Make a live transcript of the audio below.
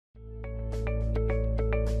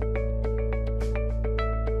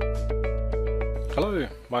Hello,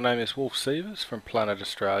 my name is Wolf Sievers from Planet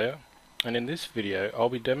Australia, and in this video I'll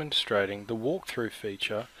be demonstrating the walkthrough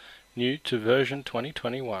feature new to version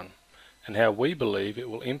 2021 and how we believe it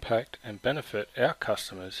will impact and benefit our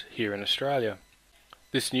customers here in Australia.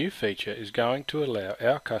 This new feature is going to allow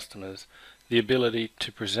our customers the ability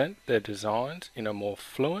to present their designs in a more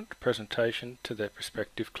fluent presentation to their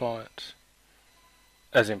prospective clients.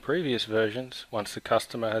 As in previous versions, once the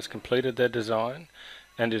customer has completed their design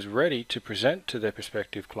and is ready to present to their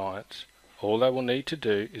prospective clients, all they will need to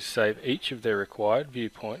do is save each of their required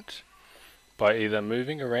viewpoints by either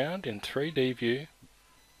moving around in 3D view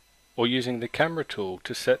or using the camera tool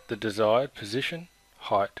to set the desired position,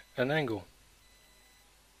 height and angle.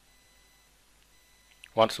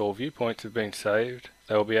 Once all viewpoints have been saved,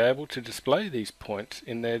 they will be able to display these points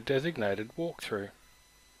in their designated walkthrough.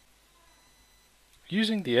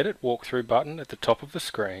 Using the Edit Walkthrough button at the top of the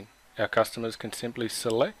screen, our customers can simply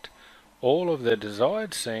select all of their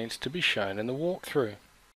desired scenes to be shown in the walkthrough.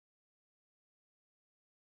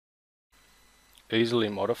 Easily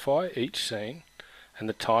modify each scene and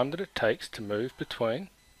the time that it takes to move between,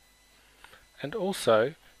 and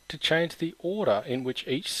also to change the order in which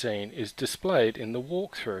each scene is displayed in the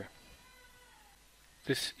walkthrough.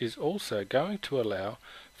 This is also going to allow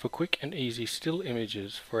for quick and easy still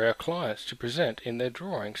images for our clients to present in their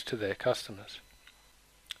drawings to their customers.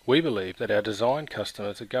 We believe that our design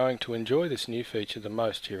customers are going to enjoy this new feature the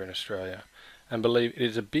most here in Australia and believe it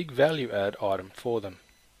is a big value add item for them.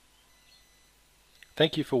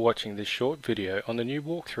 Thank you for watching this short video on the new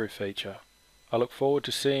walkthrough feature. I look forward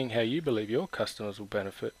to seeing how you believe your customers will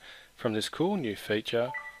benefit from this cool new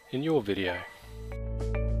feature in your video.